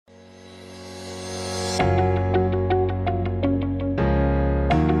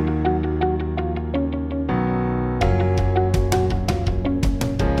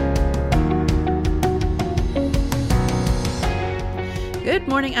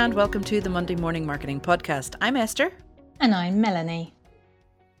morning and welcome to the Monday Morning Marketing Podcast. I'm Esther. And I'm Melanie.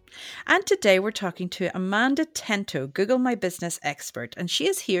 And today we're talking to Amanda Tento, Google My Business expert, and she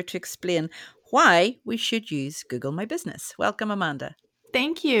is here to explain why we should use Google My Business. Welcome, Amanda.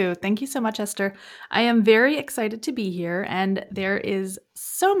 Thank you. Thank you so much, Esther. I am very excited to be here, and there is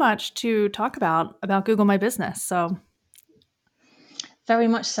so much to talk about Google My Business. So, very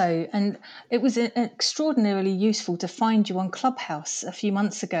much so. And it was extraordinarily useful to find you on Clubhouse a few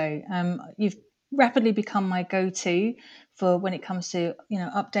months ago. You've rapidly become my go-to for when it comes to,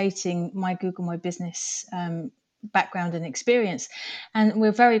 updating my Google My Business background and experience. And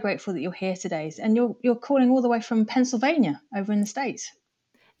we're very grateful that you're here today. And you're calling all the way from Pennsylvania over in the States.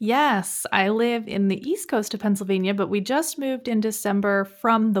 yes, I live in the east coast of Pennsylvania, but we just moved in December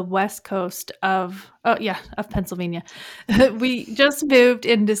from the west coast of Pennsylvania. We just moved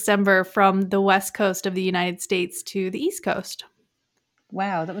in December from the west coast of the United States to the east coast.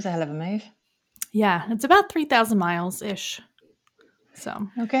 Wow, that was a hell of a move. Yeah, it's about 3,000 miles-ish. So,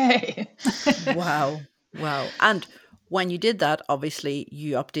 okay. Wow. And when you did that, obviously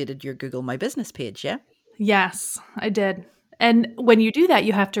you updated your Google My Business page, yeah? Yes, I did. And when you do that,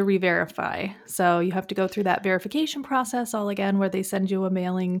 you have to re-verify. So you have to go through that verification process all again, where they send you a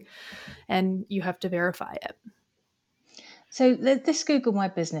mailing and you have to verify it. So this Google My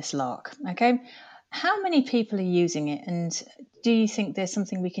Business lark, okay? How many people are using it? And do you think there's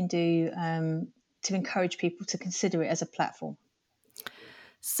something we can do to encourage people to consider it as a platform?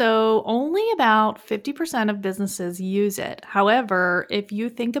 So only about 50% of businesses use it. However, if you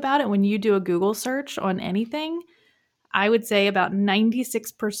think about it, when you do a Google search on anything, I would say about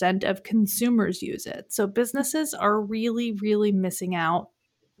 96% of consumers use it. So businesses are really, really missing out,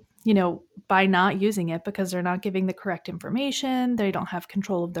 by not using it because they're not giving the correct information. They don't have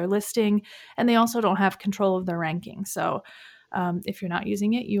control of their listing, and they also don't have control of their ranking. So if you're not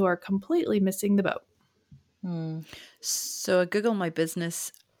using it, you are completely missing the boat. So a Google My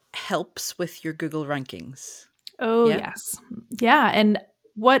Business helps with your Google rankings. Oh, yes. Yeah. And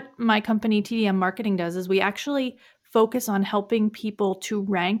what my company TDM Marketing does is we actually focus on helping people to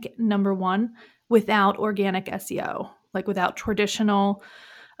rank number one without organic SEO, like without traditional,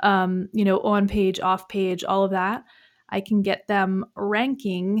 on page, off page, all of that. I can get them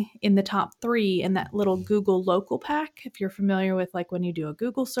ranking in the top 3 in that little Google local pack. If you're familiar with like when you do a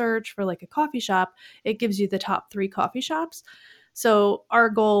Google search for like a coffee shop, it gives you the top 3 coffee shops. So our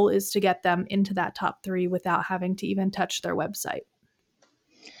goal is to get them into that top 3 without having to even touch their website.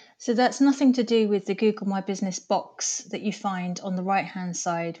 So that's nothing to do with the Google My Business box that you find on the right-hand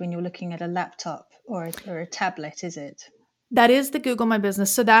side when you're looking at a laptop or a tablet, is it? That is the Google My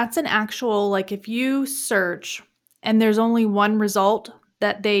Business. So that's an actual, like if you search and there's only one result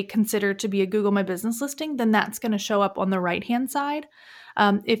that they consider to be a Google My Business listing, then that's going to show up on the right-hand side.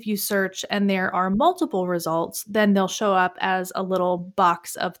 If you search and there are multiple results, then they'll show up as a little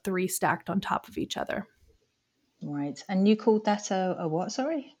box of 3 stacked on top of each other. Right. And you called that a what,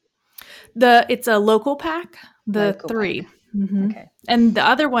 sorry? It's a local pack, the Local 3. pack. Mm-hmm. Okay. And the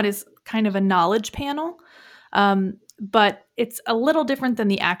other one is kind of a knowledge panel. But it's a little different than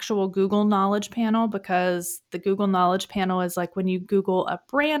the actual Google Knowledge Panel, because the Google Knowledge Panel is like when you Google a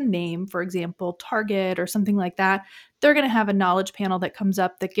brand name, for example, Target or something like that, they're going to have a knowledge panel that comes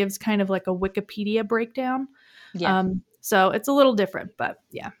up that gives kind of like a Wikipedia breakdown. Yeah. So it's a little different, but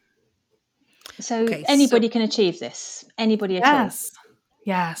yeah. So anybody can achieve this? Anybody at all?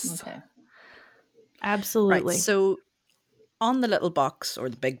 Yes. Okay. Absolutely. Right. So on the little box or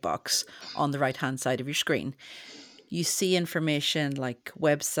the big box on the right-hand side of your screen, you see information like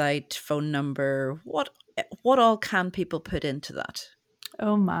website, phone number. What all can people put into that?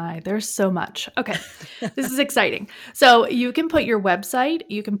 Oh my, there's so much. Okay, this is exciting. So you can put your website,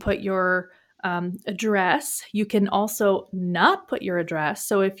 you can put your address. You can also not put your address.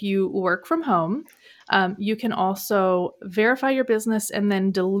 So if you work from home, you can also verify your business and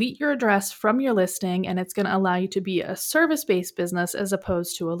then delete your address from your listing. And it's going to allow you to be a service-based business as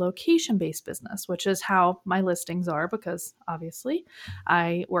opposed to a location-based business, which is how my listings are, because obviously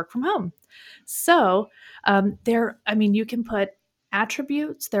I work from home. So you can put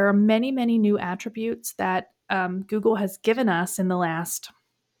attributes. There are many, many new attributes that Google has given us in the last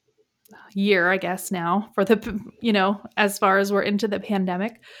year, I guess now, for the, as far as we're into the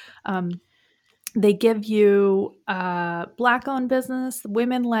pandemic. They give you Black-owned business,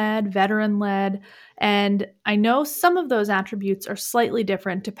 women-led, veteran-led, and I know some of those attributes are slightly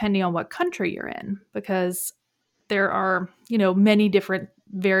different depending on what country you're in, because there are, many different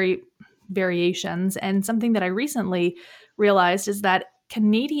variations. And something that I recently realized is that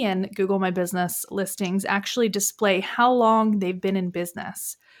Canadian Google My Business listings actually display how long they've been in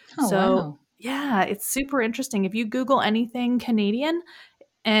business. Oh, So, wow. yeah, it's super interesting. If you Google anything Canadian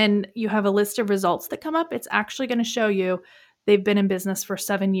and you have a list of results that come up, it's actually going to show you they've been in business for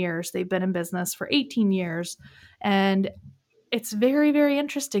 7 years, they've been in business for 18 years. And it's very, very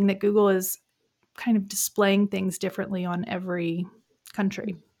interesting that Google is kind of displaying things differently on every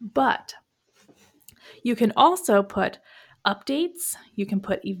country. But you can also put updates, you can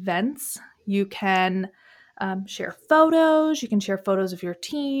put events, you can share photos, you can share photos of your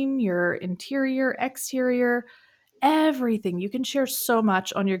team, your interior, exterior, everything. You can share so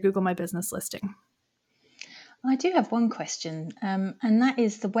much on your Google My Business listing. I do have one question, and that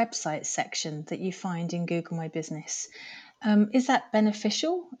is the website section that you find in Google My Business. Is that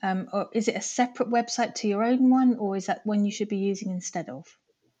beneficial, or is it a separate website to your own one, or is that one you should be using instead of?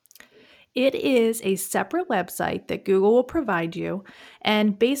 It is a separate website that Google will provide you.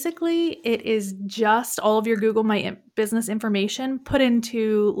 And basically, it is just all of your Google My Business information put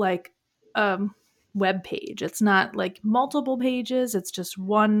into like a web page. It's not like multiple pages, it's just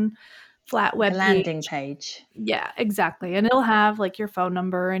one flat Like a web landing page. page. Yeah, exactly. And it'll have like your phone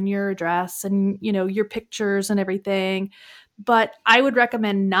number and your address and, your pictures and everything. But I would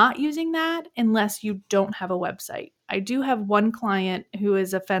recommend not using that unless you don't have a website. I do have one client who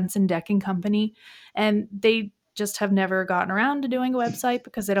is a fence and decking company, and they just have never gotten around to doing a website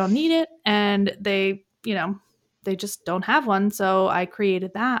because they don't need it. And they just don't have one. So I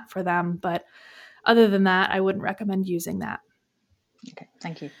created that for them. But other than that, I wouldn't recommend using that. Okay,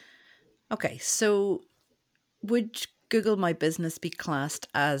 thank you. Okay, so would Google My Business be classed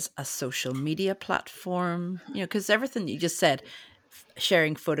as a social media platform? Because everything you just said,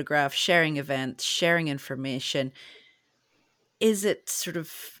 sharing photographs, sharing events, sharing information, is it sort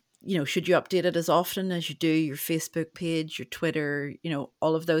of, should you update it as often as you do your Facebook page, your Twitter,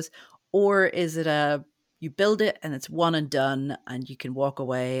 all of those? Or is it you build it and it's one and done and you can walk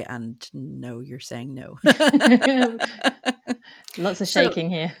away and no, you're saying no? Lots of So,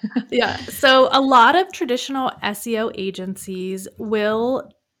 shaking here. yeah. So a lot of traditional SEO agencies will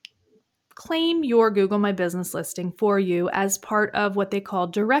claim your Google My Business listing for you as part of what they call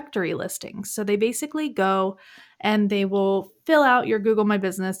directory listings. So they basically go and they will fill out your Google My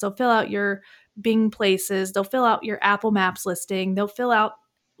Business, they'll fill out your Bing Places, they'll fill out your Apple Maps listing, they'll fill out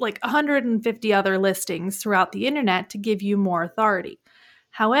like 150 other listings throughout the internet to give you more authority.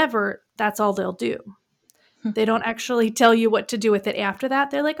 However, that's all they'll do. They don't actually tell you what to do with it after that.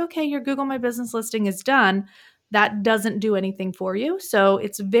 They're like, okay, your Google My Business listing is done. That doesn't do anything for you. So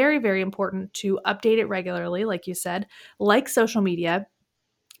it's very, very important to update it regularly, like you said, like social media.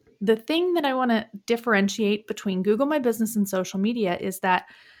 The thing that I want to differentiate between Google My Business and social media is that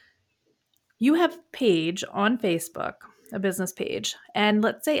you have a page on Facebook, a business page, and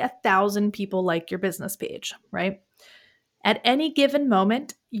let's say 1,000 people like your business page, right? At any given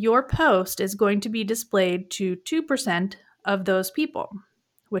moment, your post is going to be displayed to 2% of those people,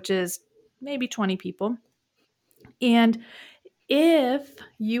 which is maybe 20 people. And if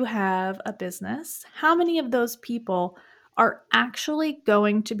you have a business, how many of those people are actually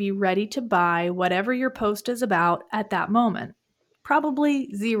going to be ready to buy whatever your post is about at that moment?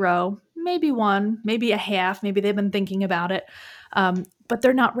 Probably zero, maybe one, maybe a half, maybe they've been thinking about it, but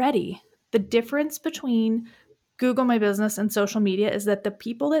they're not ready. The difference between Google My Business and social media is that the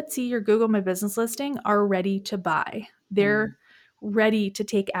people that see your Google My Business listing are ready to buy. They're ready to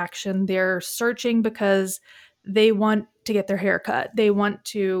take action. They're searching because they want to get their hair cut. They want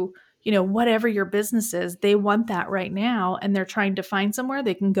to, whatever your business is, they want that right now. And they're trying to find somewhere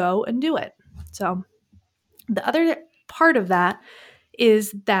they can go and do it. So the other part of that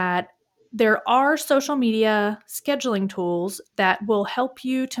is that there are social media scheduling tools that will help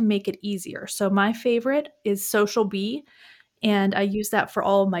you to make it easier. So my favorite is Social Bee, and I use that for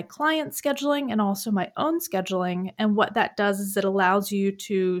all of my client scheduling and also my own scheduling. And what that does is it allows you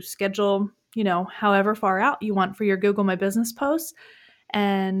to schedule, however far out you want for your Google My Business posts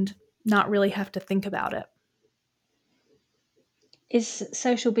and not really have to think about it. Is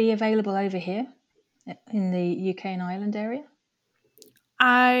Social Bee available over here in the UK and Ireland area?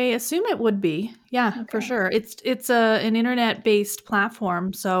 I assume it would be. Yeah, for Okay. sure. It's an internet-based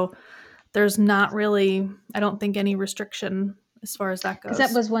platform, so there's not really, I don't think, any restriction as far as that Because that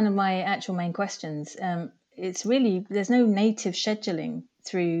goes. was one of my actual main questions. It's really, there's no native scheduling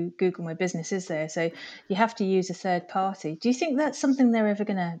through Google My Business, is there? So you have to use a third party. Do you think that's something they're ever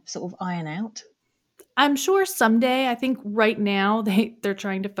going to sort of iron out? I'm sure someday. I think right now they're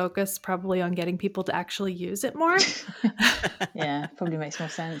trying to focus probably on getting people to actually use it more. Yeah, probably makes more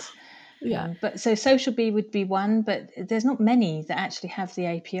sense. Yeah. But so Social Bee would be one, but there's not many that actually have the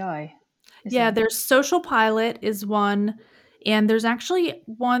API, is Yeah, there? there's Social Pilot is one, and there's actually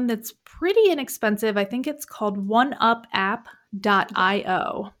one that's pretty inexpensive. I think it's called Yeah.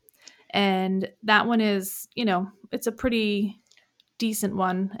 oneupapp.io. And that one is, it's a pretty decent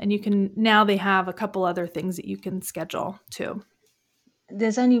one. And now they have a couple other things that you can schedule too.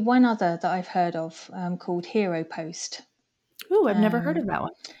 There's only one other that I've heard of called Hero Post. Ooh, I've never heard of that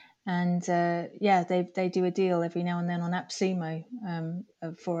one. And yeah, they do a deal every now and then on AppSumo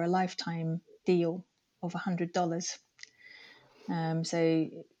for a lifetime deal of $100. So,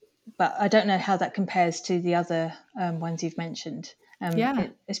 but I don't know how that compares to the other ones you've mentioned. Yeah.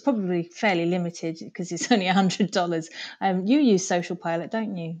 It's probably fairly limited because it's only $100. You use Social Pilot,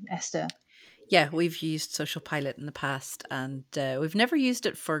 don't you, Esther? Yeah, we've used Social Pilot in the past, and we've never used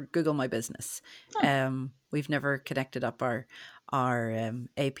it for Google My Business. We've never connected up our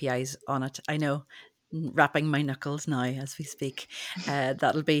APIs on it. I know, wrapping my knuckles now as we speak.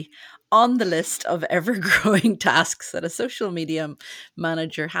 That'll be on the list of ever growing tasks that a social media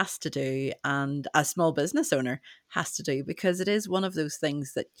manager has to do and a small business owner has to do, because it is one of those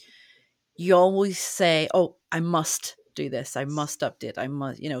things that you always say, "Oh, I must do this. I must update. I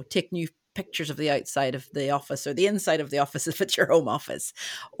must, take new pictures of the outside of the office or the inside of the office if it's your home office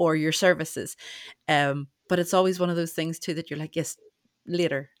or your services." But it's always one of those things too that you're like, "Yes,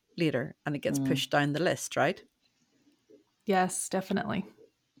 later, later," and it gets pushed down the list, right? Yes, definitely.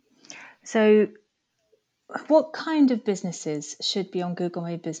 So, what kind of businesses should be on Google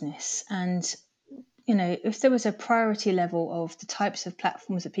My Business? And if there was a priority level of the types of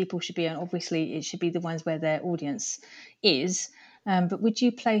platforms that people should be on, obviously it should be the ones where their audience is. But would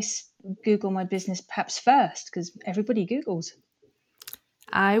you place Google My Business perhaps first? Because everybody Googles.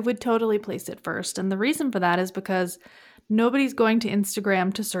 I would totally place it first. And the reason for that is because nobody's going to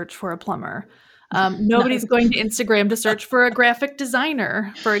Instagram to search for a plumber. No. Nobody's going to Instagram to search for a graphic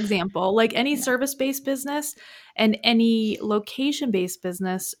designer, for example. Like any No. service based business and any location based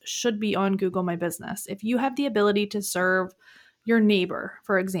business should be on Google My Business. If you have the ability to serve your neighbor,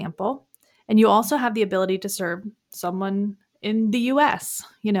 for example, and you also have the ability to serve someone in the US,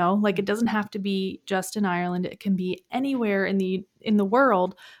 like it doesn't have to be just in Ireland, it can be anywhere in the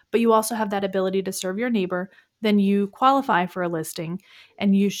world, but you also have that ability to serve your neighbor, then you qualify for a listing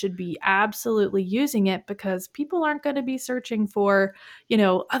and you should be absolutely using it because people aren't going to be searching for,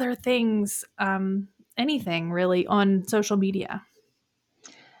 other things, anything really on social media.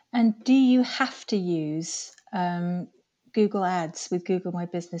 And do you have to use Google Ads with Google My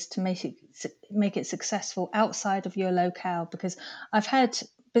Business to make it successful outside of your locale? Because I've had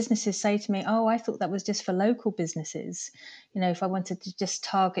businesses say to me, "Oh, I thought that was just for local businesses. If I wanted to just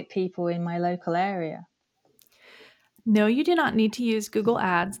target people in my local area." No, you do not need to use Google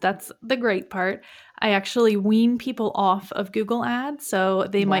Ads. That's the great part. I actually wean people off of Google Ads. So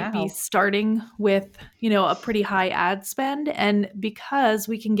they might be Wow. starting with, a pretty high ad spend. And because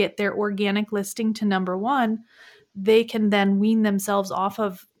we can get their organic listing to number one, they can then wean themselves off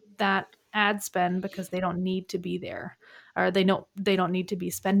of that ad spend because they don't need to be there or they don't need to be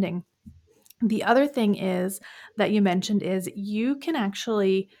spending. The other thing is that you mentioned is you can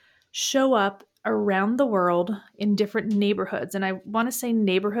actually show up around the world in different neighborhoods. And I want to say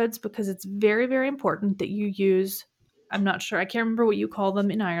neighborhoods because it's very, very important that you use. I'm not sure. I can't remember what you call them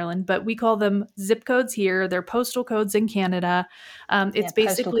in Ireland, but we call them zip codes here. They're postal codes in Canada. Yeah, It's postal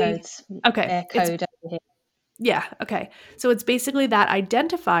basically, codes, okay. their code over here. Yeah, okay. So it's basically that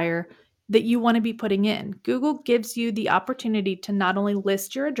identifier that you want to be putting in. Google gives you the opportunity to not only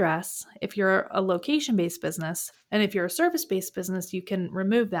list your address if you're a location based business, and if you're a service based business, you can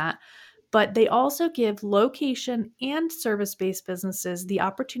remove that. But they also give location and service based businesses the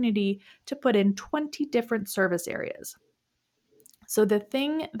opportunity to put in 20 different service areas. So the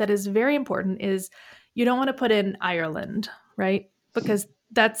thing that is very important is you don't want to put in Ireland, right? Because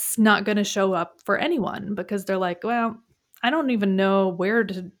that's not going to show up for anyone because they're like, well, I don't even know where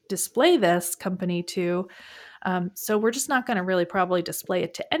to display this company to. So we're just not going to really probably display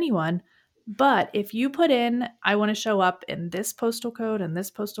it to anyone. But if you put in, I want to show up in this postal code and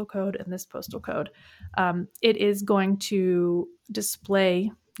this postal code and this postal code, it is going to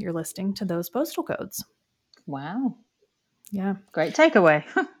display your listing to those postal codes. Wow. Yeah. Great takeaway.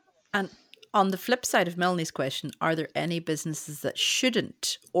 And on the flip side of Melanie's question, are there any businesses that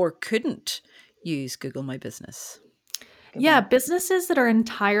shouldn't or couldn't use Google My Business? Yeah, businesses that are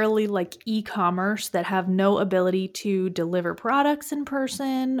entirely like e-commerce that have no ability to deliver products in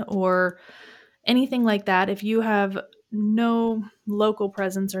person or anything like that. If you have no local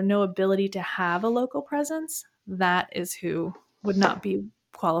presence or no ability to have a local presence, that is who would not be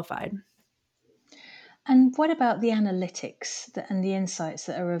qualified. And what about the analytics and the insights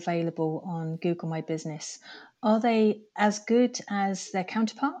that are available on Google My Business? Are they as good as their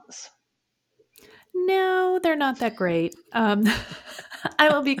counterparts? No, they're not that great. I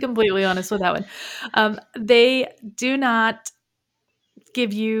will be completely honest with that one. They do not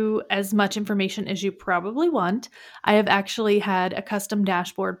give you as much information as you probably want. I have actually had a custom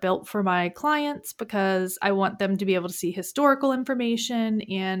dashboard built for my clients because I want them to be able to see historical information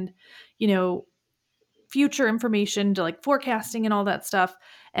and, you know, future information to like forecasting and all that stuff.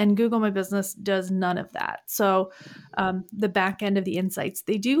 And Google My Business does none of that. So, the back end of the insights,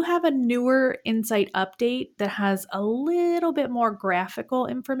 they do have a newer insight update that has a little bit more graphical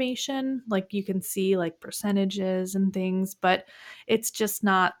information. Like you can see like percentages and things, but it's just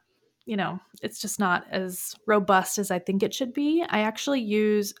not, it's just not as robust as I think it should be. I actually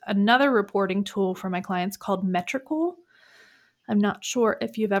use another reporting tool for my clients called Metrical. I'm not sure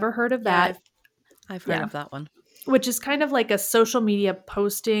if you've ever heard of Yeah, that. I've heard Yeah, of that one. which is kind of like a social media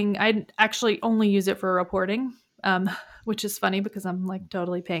posting. I actually only use it for reporting, which is funny because I'm like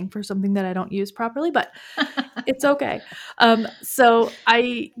totally paying for something that I don't use properly, but it's okay. So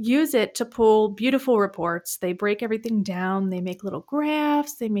I use it to pull beautiful reports. They break everything down, they make little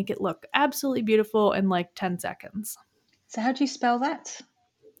graphs, they make it look absolutely beautiful in like 10 seconds. So, how do you spell that?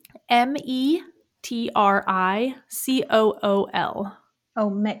 Metricool. Oh,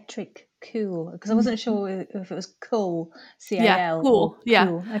 metric cool. Because I wasn't Mhm. sure if it was cool, Yeah, CAL, or cool. Yeah,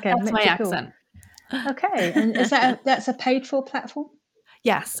 cool. Okay, that's my metric cool. accent. Okay, and is that's a paid for platform?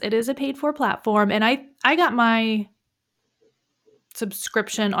 Yes, it is a paid for platform. And I got my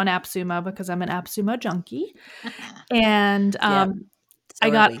subscription on AppSumo because I'm an AppSumo junkie. And Yep, I so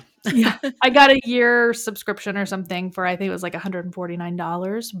are got we. yeah, I got a year subscription or something for I think it was like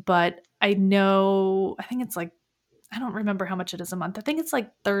 $149, but I think it's like I don't remember how much it is a month. I think it's like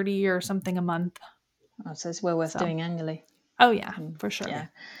 30 or something a month. Oh, so it's well worth So, doing annually. oh yeah, for sure. Yeah.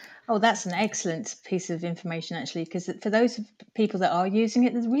 Oh, that's an excellent piece of information, actually, because for those people that are using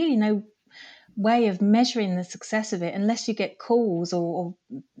it, there's really no way of measuring the success of it unless you get calls or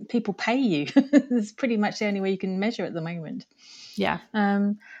people pay you. It's pretty much the only way you can measure at the moment. Yeah.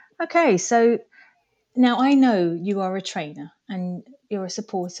 Okay, so now I know you are a trainer and you're a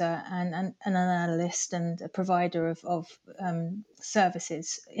supporter and an analyst and a provider of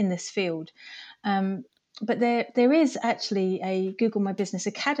services in this field. Um, but there is actually a Google My Business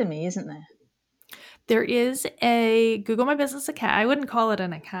Academy, isn't there? There is a Google My Business Academy. I wouldn't call it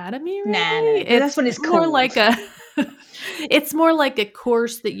an academy Nah, really. no, but that's what it's It's more like called. a it's more like a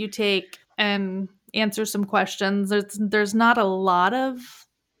course that you take and answer some questions. There's not a lot of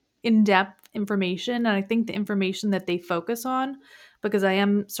in-depth information, and I think the information that they focus on, because I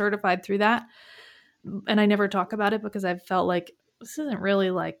am certified through that, and I never talk about it because I've felt like this isn't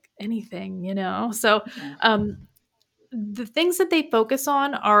really like anything. So Yeah. the things that they focus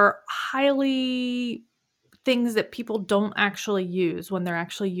on are highly things that people don't actually use when they're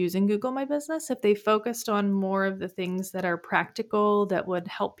actually using Google My Business. If they focused on more of the things that are practical that would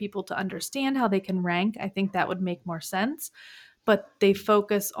help people to understand how they can rank, I think that would make more sense. But they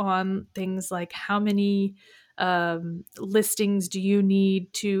focus on things like how many listings do you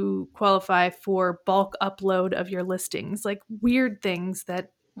need to qualify for bulk upload of your listings, like weird things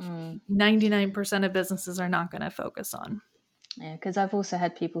that Mm. 99% of businesses are not going to focus on. Yeah, because I've also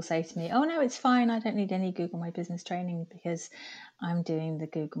had people say to me, "Oh no, it's fine. I don't need any Google My Business training because I'm doing the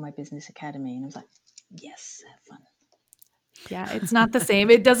Google My Business Academy." And I was like, "Yes, have fun." Yeah, it's not the same.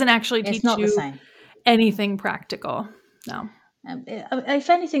 It doesn't actually It's teach not the you same. anything practical. No. If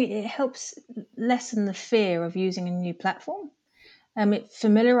anything, it helps lessen the fear of using a new platform. It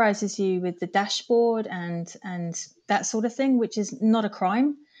familiarizes you with the dashboard and that sort of thing, which is not a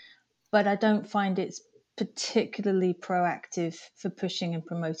crime, but I don't find it's particularly proactive for pushing and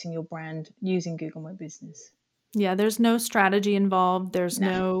promoting your brand using Google My Business. Yeah, there's no strategy involved.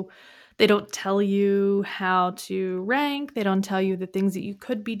 Nah. They don't tell you how to rank. They don't tell you the things that you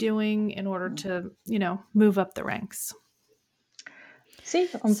could be doing in order to, move up the ranks. See,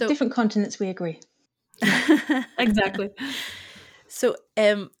 on So, different continents, we agree. Exactly. so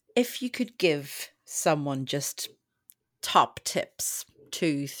if you could give someone just top tips,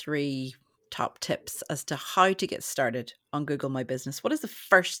 2, 3 top tips as to how to get started on Google My Business, what is the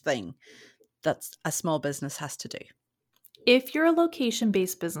first thing that a small business has to do? If you're a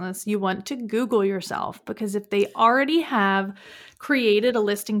location-based business, you want to Google yourself, because if they already have created a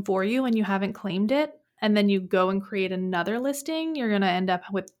listing for you and you haven't claimed it, and then you go and create another listing, you're going to end up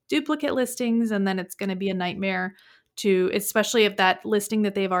with duplicate listings, and then it's going to be a nightmare especially if that listing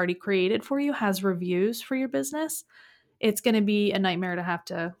that they've already created for you has reviews for your business. It's going to be a nightmare to have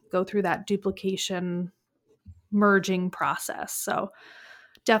to go through that duplication merging process. So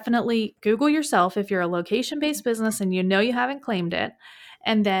definitely Google yourself if you're a location-based business and you know you haven't claimed it.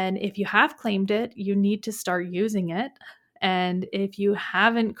 And then if you have claimed it, you need to start using it. And if you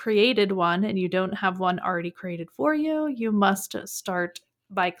haven't created one and you don't have one already created for you, you must start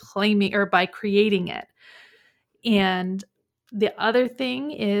by claiming or by creating it. And the other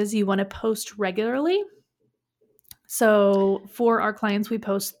thing is you want to post regularly. So for our clients, we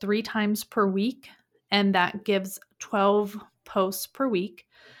post 3 times per week, and that gives 12 posts per week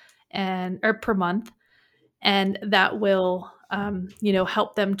or per month. And that will,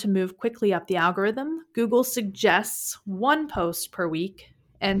 help them to move quickly up the algorithm. Google suggests 1 post per week.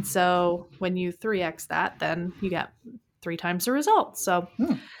 And so when you 3x that, then you get 3 times the results. So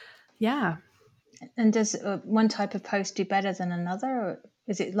yeah. And does one type of post do better than another? Or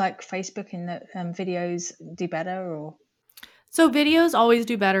is it like Facebook in that videos do better? Or So videos always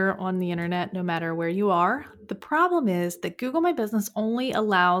do better on the internet, no matter where you are. The problem is that Google My Business only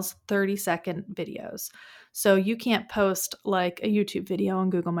allows 30-second videos. So you can't post like a YouTube video on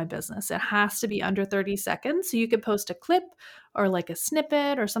Google My Business. It has to be under 30 seconds. So you could post a clip or like a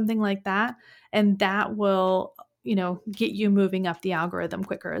snippet or something like that. And that will, get you moving up the algorithm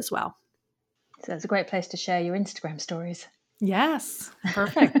quicker as well. So it's a great place to share your Instagram stories. Yes,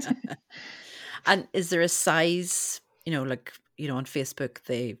 perfect. And is there a size, on Facebook,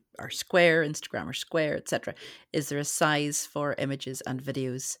 they are square, Instagram are square, etc. Is there a size for images and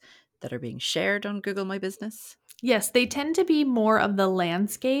videos that are being shared on Google My Business? Yes, they tend to be more of the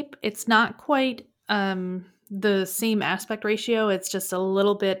landscape. It's not quite the same aspect ratio. It's just a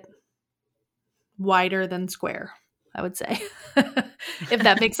little bit wider than square, I would say, if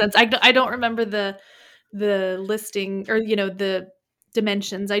that makes sense. I don't remember the listing or, the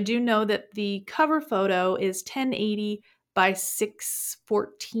dimensions. I do know that the cover photo is 1080 by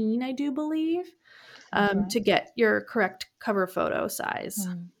 614, I do believe, to get your correct cover photo size.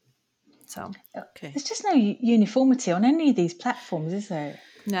 So okay. There's just no uniformity on any of these platforms, is there?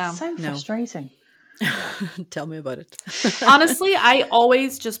 No. So frustrating. Tell me about it. Honestly, I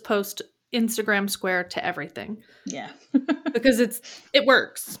always just post Instagram Square to everything. Yeah. Because it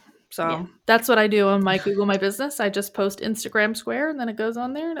works. So that's what I do on my Google My Business. I just post Instagram Square and then it goes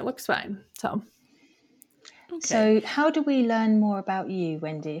on there and it looks fine. So So how do we learn more about you,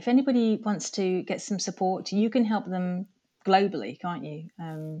 Wendy? If anybody wants to get some support, you can help them globally, can't you?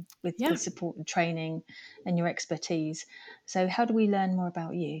 With support and training and your expertise. So how do we learn more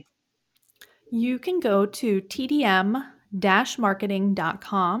about you? You can go to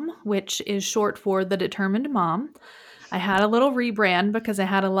tdm-marketing.com, which is short for The Determined Mom. I had a little rebrand because I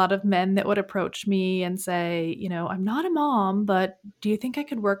had a lot of men that would approach me and say, I'm not a mom, but do you think I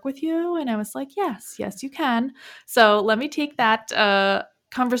could work with you? And I was like, yes, you can. So let me take that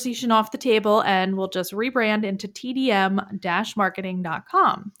conversation off the table and we'll just rebrand into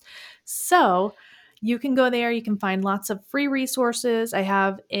tdm-marketing.com. So you can go there. You can find lots of free resources. I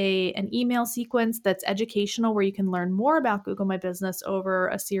have an email sequence that's educational where you can learn more about Google My Business over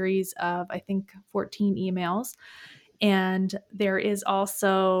a series of, I think, 14 emails. And there's just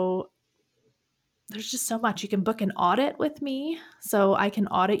so much. You can book an audit with me. So I can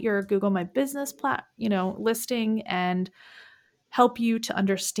audit your Google My Business listing and help you to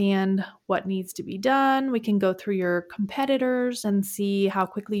understand what needs to be done. We can go through your competitors and see how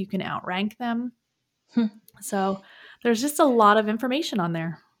quickly you can outrank them. So there's just a lot of information on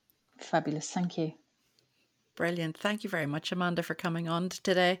there. Fabulous. Thank you. Brilliant. Thank you very much, Amanda, for coming on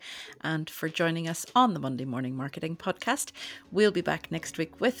today and for joining us on the Monday Morning Marketing Podcast. We'll be back next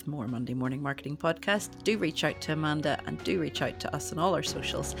week with more Monday Morning Marketing Podcast. Do reach out to Amanda and do reach out to us on all our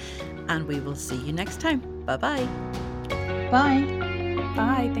socials, and we will see you next time. Bye-bye. Bye.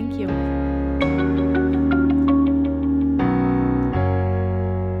 Bye. Thank you.